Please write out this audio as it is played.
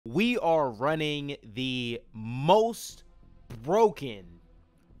We are running the most broken,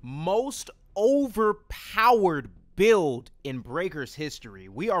 most overpowered build in Breaker's history.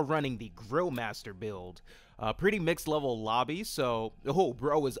 We are running the Grillmaster build. Pretty mixed level lobby, so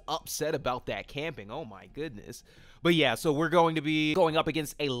bro is upset about that camping. Oh my goodness. But yeah, so we're going to be going up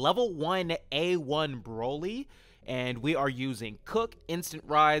against a level 1 A1 Broly, and we are using Cook, Instant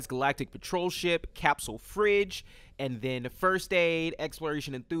Rise, Galactic Patrol Ship, Capsule Fridge, and then First Aid,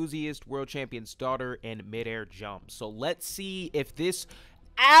 Exploration Enthusiast, World Champion's Daughter, and Midair Jump. So let's see if this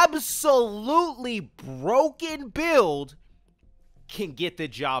absolutely broken build can get the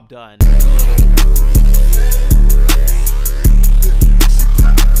job done.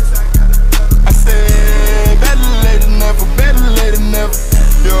 I said, better late than never, better late than never.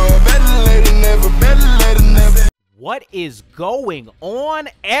 You're better late than never, better late than never. What is going on,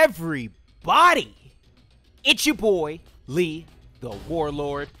 everybody? It's your boy, Lee, the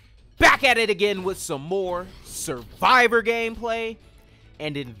Warlord, back at it again with some more Survivor gameplay.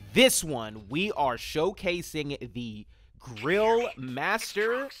 And in this one, we are showcasing the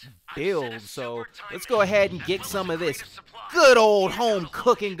Grillmaster build. So let's go ahead and get some of this good old home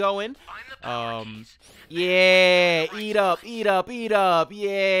cooking going. Yeah, eat up, eat up, eat up.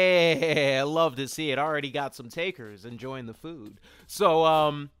 Yeah, love to see it. Already got some takers enjoying the food.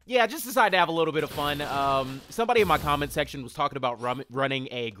 So, yeah, just decided to have a little bit of fun. Somebody in my comment section was talking about running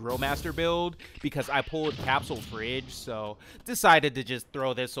a Grillmaster build because I pulled Capsule Fridge. So, decided to just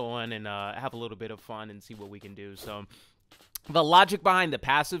throw this on and have a little bit of fun and see what we can do. So, the logic behind the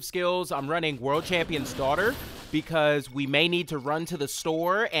passive skills, I'm running World Champion's Daughter because we may need to run to the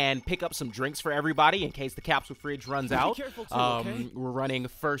store and pick up some drinks for everybody in case the capsule fridge runs out. Be careful too, okay? We're running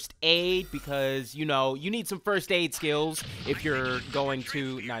First Aid because, you know, you need some first aid skills if you're going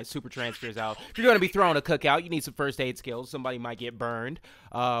to, nice, super transfers out. If you're going to be throwing a cookout, you need some first aid skills. Somebody might get burned.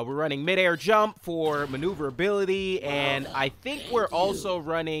 We're running Midair Jump for maneuverability, and I think we're also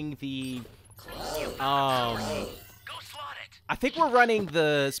running the, I think we're running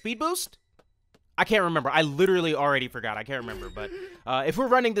the speed boost. I can't remember. I literally already forgot. I can't remember. But if we're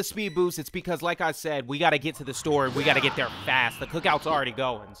running the speed boost, it's because, like I said, we got to get to the store. We got to get there fast. The cookout's already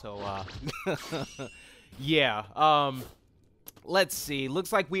going. So, yeah. Let's see.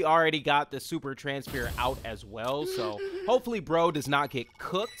 Looks like we already got the super transfer out as well. So hopefully bro does not get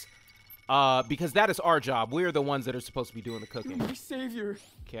cooked because that is our job. We're the ones that are supposed to be doing the cooking. My savior.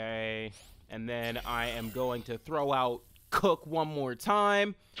 Okay. And then I am going to throw out Cook one more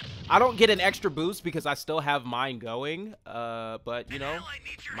time. I don't get an extra boost because I still have mine going, but you know,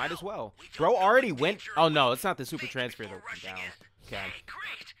 might as well. Bro already went. Oh no, it's not the super transfer that went down. Okay.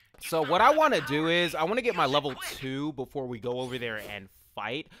 So what I want to do is I want to get my level 2 before we go over there and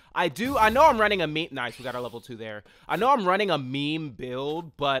fight. I know I'm running a meme. Nice, we got our level 2 there. I know I'm running a meme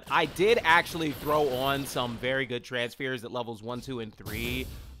build, but I did actually throw on some very good transfers at levels 1, 2, and 3,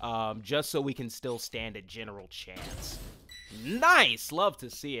 just so we can still stand a general chance. Nice, love to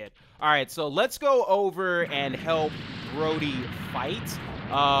see it. All right, so let's go over and help Brody fight.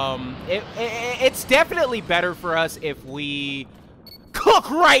 It's definitely better for us if we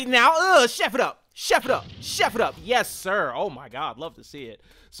cook right now. Chef it up, chef it up, chef it up. Yes, sir. Oh my God, love to see it.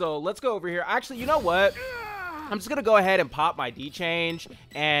 So let's go over here. Actually, you know what? I'm just gonna go ahead and pop my D-change,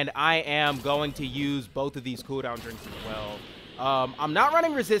 and I am going to use both of these cooldown drinks as well. I'm not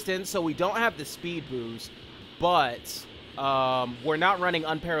running resistance, so we don't have the speed boost, but we're not running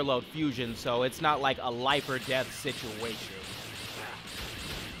unparalleled fusion, so it's not like a life or death situation.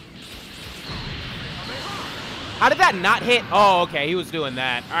 How did that not hit? Oh, okay, he was doing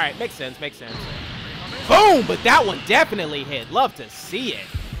that. All right, makes sense, makes sense. Boom, but that one definitely hit. Love to see it.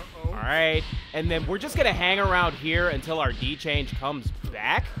 All right, and then we're just gonna hang around here until our D-change comes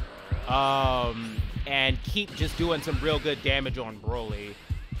back, and keep just doing some real good damage on Broly.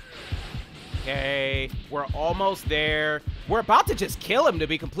 Okay, we're almost there. We're about to just kill him, to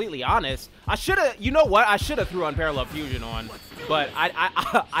be completely honest. I should have, you know what? I should have threw Unparalleled Fusion on, but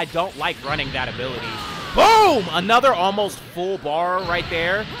I don't like running that ability. Boom! Another almost full bar right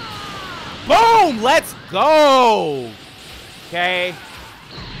there. Boom! Let's go! Okay.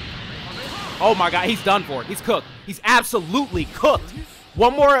 Oh my God, he's done for. He's cooked. He's absolutely cooked.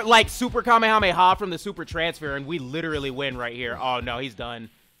 One more, like, super Kamehameha from the super transfer, and we literally win right here. Oh no, he's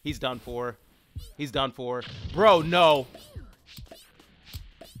done. He's done for. He's done for. Bro, no.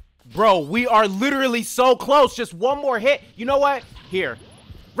 Bro, we are literally so close. Just one more hit. You know what? Here.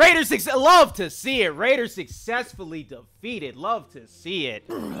 Raiders, love to see it. Raiders successfully defeated. Love to see it.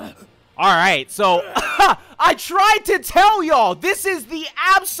 All right, so I tried to tell y'all. This is the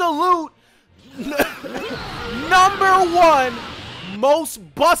absolute #1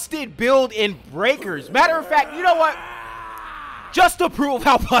 most busted build in Breakers. Matter of fact, you know what? Just to prove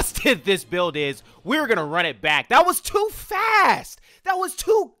how busted this build is, we're going to run it back. That was too fast. That was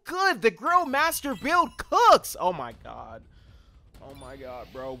too good. The Grill Master build cooks. Oh, my God. Oh, my God,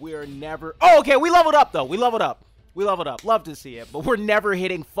 bro. We are never... Oh, okay. We leveled up, though. We leveled up. We leveled up. Love to see it. But we're never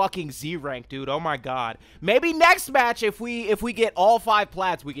hitting fucking Z rank, dude. Oh, my God. Maybe next match, if we get all 5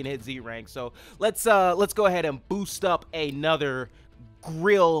 plats, we can hit Z rank. So let's go ahead and boost up another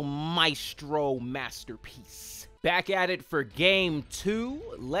Grill Maestro masterpiece. Back at it for game 2.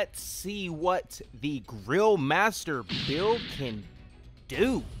 Let's see what the Grill Master build can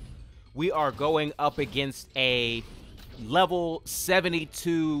do. We are going up against a level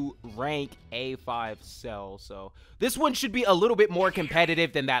 72 rank A5 cell. So this one should be a little bit more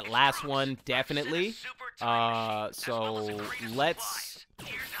competitive than that last one, definitely. So let's...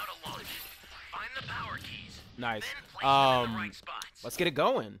 Nice. Let's get it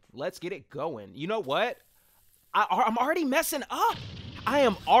going. Let's get it going. You know what? I'm already messing up. I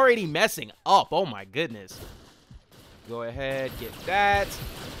am already messing up. Oh, my goodness. Go ahead, get that.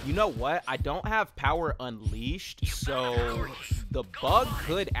 You know what? I don't have power unleashed, so the bug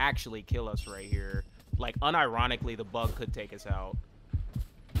could actually kill us right here. Like, unironically, the bug could take us out.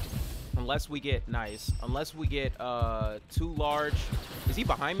 Unless we get... Nice. Unless we get too large. Is he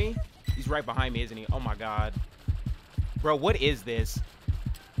behind me? He's right behind me, isn't he? Oh, my God. Bro, what is this?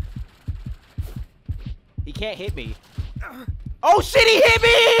 He can't hit me. Oh, shit, he hit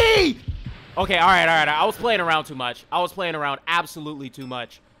me! Okay, all right. I was playing around too much. I was playing around absolutely too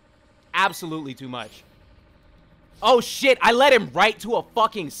much. Absolutely too much. Oh, shit, I led him right to a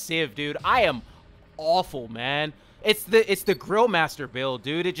fucking sieve, dude. I am awful, man. It's the Grill Master build,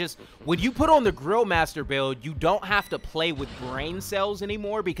 dude. It just... When you put on the Grill Master build, you don't have to play with brain cells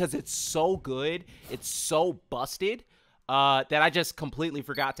anymore because it's so good. It's so busted. That I just completely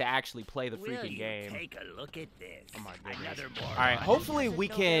forgot to actually play the freaking game. Take a look at this. Oh my goodness. All right, hopefully we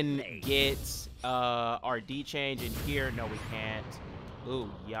can get our D change in here. No, we can't. Ooh,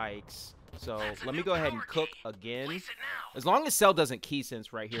 yikes. So let me go ahead and cook again. As long as Cell doesn't key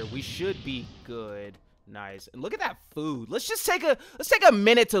sense right here, we should be good. Nice. And look at that food. Let's take a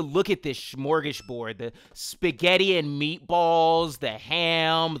minute to look at this smorgasbord. The spaghetti and meatballs, the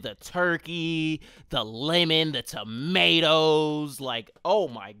ham, the turkey, the lemon, the tomatoes. Like, oh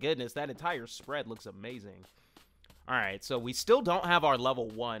my goodness, that entire spread looks amazing. All right, so we still don't have our level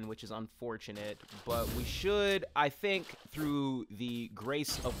 1, which is unfortunate, but we should, I think, through the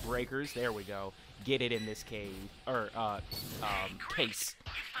grace of Breakers, there we go, get it in this cave, or, case.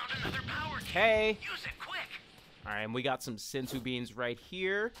 Okay. All right, and we got some Senzu beans right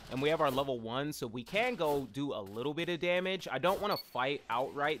here, and we have our level 1, so we can go do a little bit of damage. I don't want to fight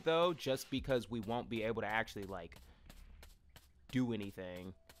outright, though, just because we won't be able to actually, like, do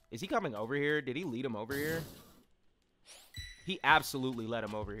anything. Is he coming over here? Did he lead him over here? He absolutely led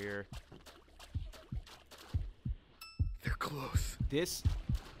him over here. They're close. This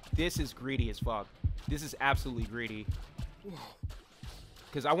is greedy as fuck. This is absolutely greedy.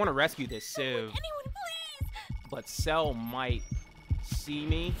 Because I want to rescue this Civ. Anyone, please! But Cell might see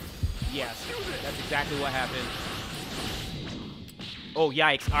me. Yes, that's exactly what happened. Oh,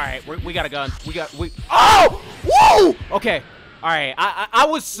 yikes. All right, we got a gun. Oh! Woo! Okay. All right, I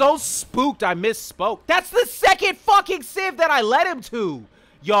was so spooked I misspoke. That's the second fucking Civ that I led him to.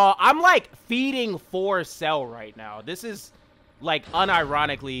 Y'all, I'm like feeding 4 Cell right now. This is like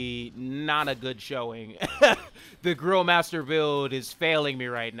unironically not a good showing. The Grill Master build is failing me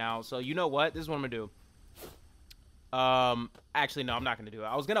right now. So you know what? This is what I'm gonna do. Actually, no, I'm not gonna do it.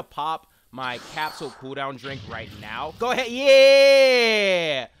 I was gonna pop my capsule cooldown drink right now. Go ahead.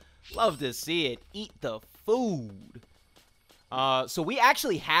 Yeah! Love to see it. Eat the food. So we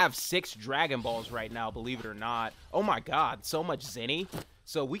actually have 6 Dragon Balls right now, believe it or not. Oh my god, so much Zenny.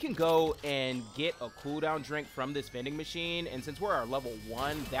 So we can go and get a cooldown drink from this vending machine, and since we're at level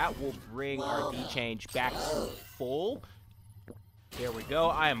 1, that will bring our D-Change back to full. There we go.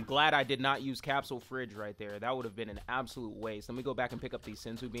 I am glad I did not use Capsule Fridge right there. That would have been an absolute waste. Let me go back and pick up these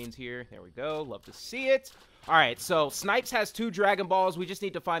Senzu beans here. There we go. Love to see it. All right, so Snipes has 2 Dragon Balls. We just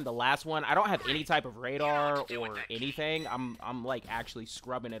need to find the last one. I don't have any type of radar or anything. I'm like actually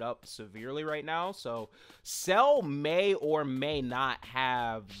scrubbing it up severely right now. So Cell may or may not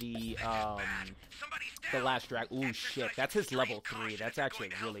have the last Dragon. Ooh, shit. That's his level 3. That's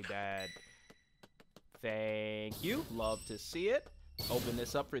actually really bad. Thank you. Love to see it. Open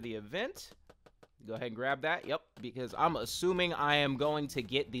this up for the event. Go ahead and grab that. Yep, because I'm assuming I am going to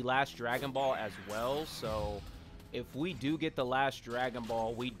get the last Dragon Ball as well. So if we do get the last Dragon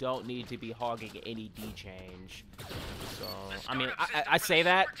Ball, we don't need to be hogging any D-change. So, I mean, I say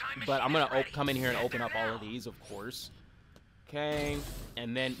that, but I'm going to come in here and open up all of these, of course. Okay,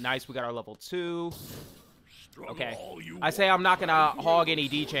 and then, nice, we got our level 2. Okay, I say I'm not going to hog any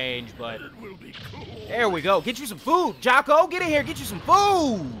D-change, but there we go. Get you some food, Jocko. Get in here, get you some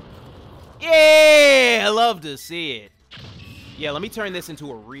food. Yeah, I love to see it. Yeah, let me turn this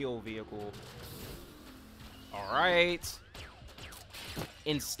into a real vehicle. All right.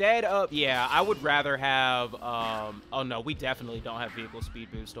 Instead of, yeah, I would rather have, oh no, we definitely don't have vehicle speed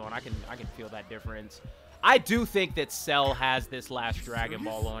boost on. I can feel that difference. I do think that Cell has this last Dragon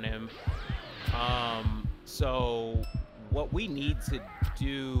Ball on him. So what we need to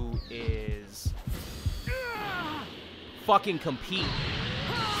do is fucking compete.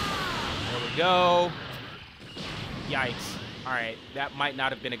 There we go. Yikes. All right, that might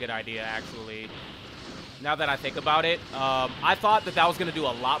not have been a good idea, actually. Now that I think about it, I thought that was going to do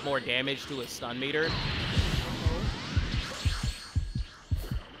a lot more damage to his stun meter.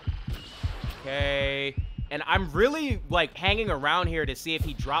 Okay. And I'm really, like, hanging around here to see if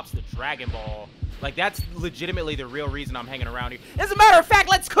he drops the Dragon Ball. Like, that's legitimately the real reason I'm hanging around here. As a matter of fact,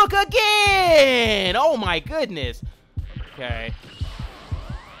 let's cook again! Oh, my goodness. Okay.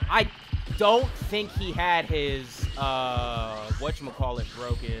 I don't think he had his, whatchamacallit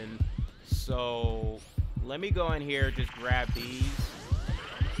broken. So, let me go in here, just grab these.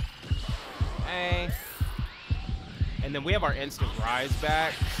 Hey. And then we have our instant rise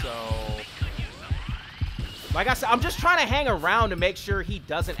back, so... Like I said, I'm just trying to hang around to make sure he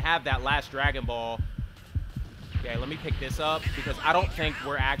doesn't have that last Dragon Ball. Okay, let me pick this up, because I don't think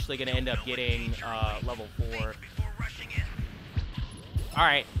we're actually going to end up getting level 4.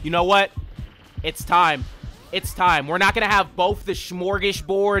 Alright, you know what? It's time. It's time. We're not going to have both the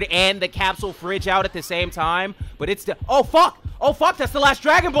smorgasbord and the capsule fridge out at the same time, but it's the... Oh, fuck! Oh, fuck! That's the last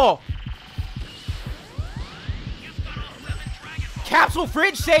Dragon Ball! Capsule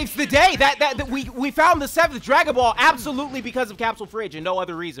Fridge saves the day. That we found the 7th Dragon Ball absolutely because of Capsule Fridge and no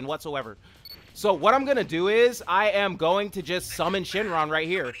other reason whatsoever. So what I'm gonna do is I am going to just summon Shenron right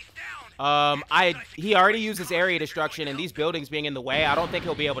here. He already used his area destruction, and these buildings being in the way, I don't think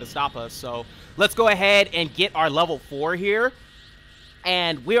he'll be able to stop us. So let's go ahead and get our level 4 here.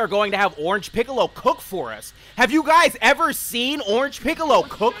 And we are going to have Orange Piccolo cook for us. Have you guys ever seen Orange Piccolo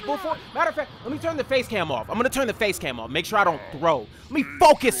cook before? Matter of fact, let me turn the face cam off. I'm going to turn the face cam off. Make sure I don't throw. Let me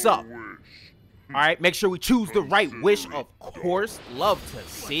focus up. All right, make sure we choose the right wish, of course. Love to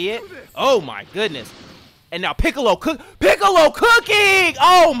see it. Oh, my goodness. And now Piccolo cooking!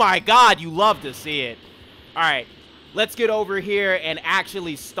 Oh, my God, you love to see it. All right, let's get over here and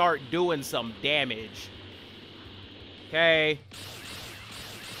actually start doing some damage. Okay.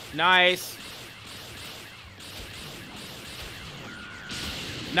 Nice.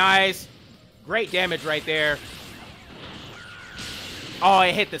 Nice. Great damage right there. Oh,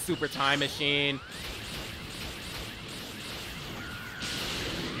 it hit the super time machine.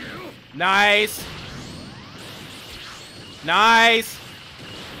 Nice. Nice.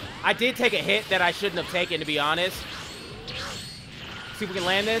 I did take a hit that I shouldn't have taken, to be honest. See if we can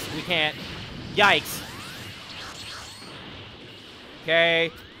land this. We can't. Yikes.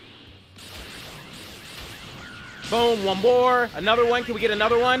 Okay. Boom, one more. Another one. Can we get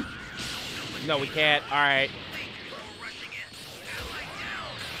another one? No, we can't. All right.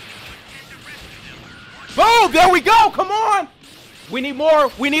 Boom, there we go. Come on. We need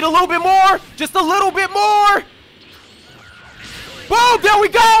more. We need a little bit more. Just a little bit more. Boom, there we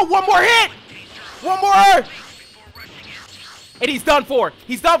go. One more hit. One more. And he's done for.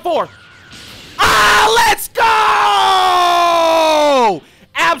 He's done for. Ah, let's go.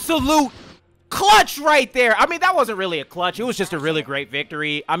 Absolute clutch right there. I mean, that wasn't really a clutch. It was just a really great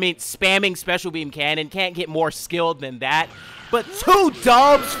victory. I mean, spamming Special Beam Cannon can't get more skilled than that. But 2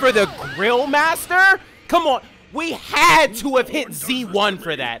 dubs for the Grill Master? Come on. We had to have hit Z1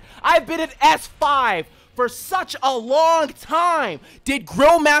 for that. I've been at S5 for such a long time. Did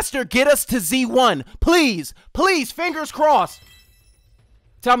Grill Master get us to Z1? Please, please, fingers crossed.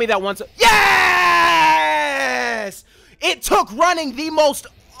 Tell me that once. Yes! It took running the most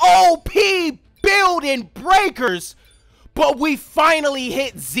OP build in Breakers, but we finally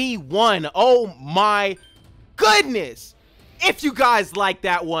hit Z1. Oh my goodness. If you guys like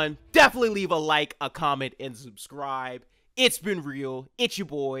that one, definitely leave a like, a comment, and subscribe. It's been real. It's your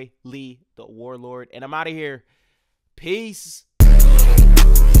boy, Lee, the Warlord, and I'm out of here. Peace.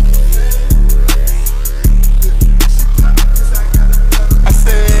 I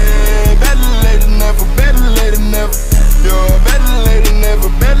said, better late than never, better late than never. You're better late than never,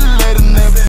 better late than never.